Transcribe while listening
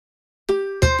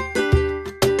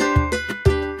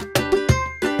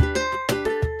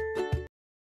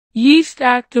Yeast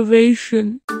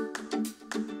Activation.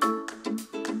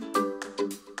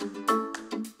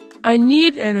 I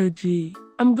need energy.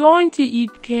 I'm going to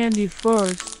eat candy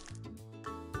first.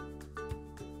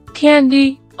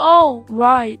 Candy? Oh,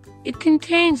 right. It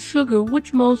contains sugar,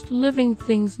 which most living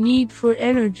things need for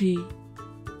energy.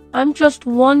 I'm just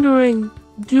wondering,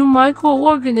 do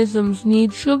microorganisms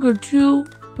need sugar too,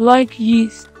 like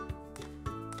yeast?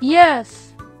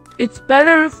 Yes. It's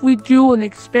better if we do an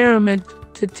experiment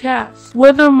to test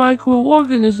whether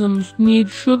microorganisms need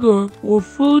sugar or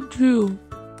food too.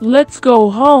 Let's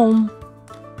go home.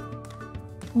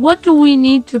 What do we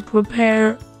need to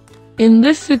prepare? In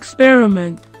this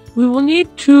experiment, we will need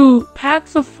 2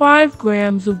 packs of 5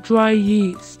 grams of dry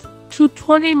yeast,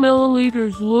 20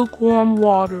 milliliters lukewarm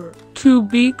water, 2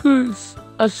 beakers,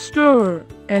 a stirrer,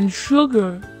 and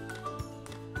sugar.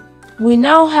 We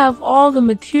now have all the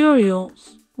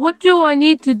materials. What do I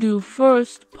need to do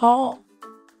first, Paul?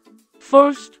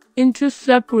 First, into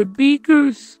separate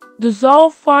beakers,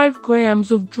 dissolve 5 grams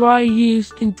of dry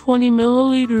yeast in 20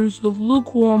 milliliters of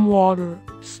lukewarm water.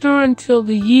 Stir until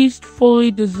the yeast fully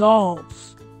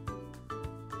dissolves.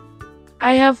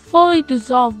 I have fully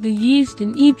dissolved the yeast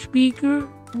in each beaker.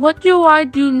 What do I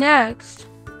do next?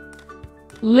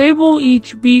 Label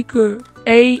each beaker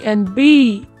A and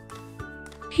B.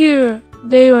 Here,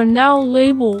 they are now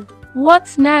labeled.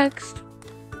 What's next?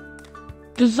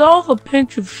 Dissolve a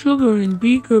pinch of sugar in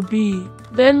beaker B.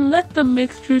 Then let the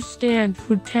mixture stand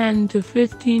for 10 to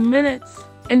 15 minutes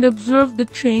and observe the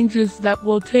changes that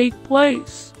will take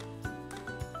place.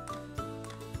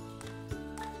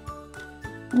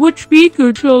 Which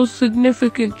beaker shows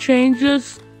significant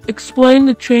changes? Explain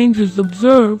the changes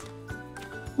observed.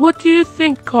 What do you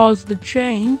think caused the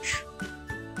change?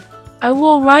 I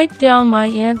will write down my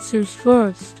answers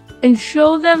first and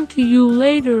show them to you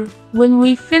later when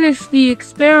we finish the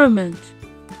experiment.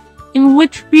 In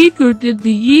which beaker did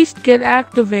the yeast get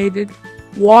activated?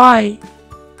 Why?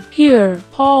 Here,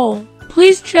 Paul,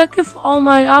 please check if all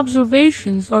my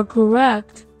observations are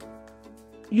correct.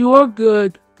 You're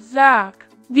good, Zach.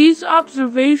 These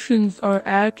observations are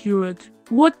accurate.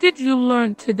 What did you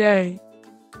learn today?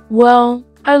 Well,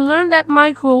 I learned that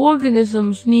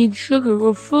microorganisms need sugar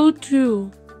or food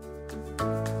too.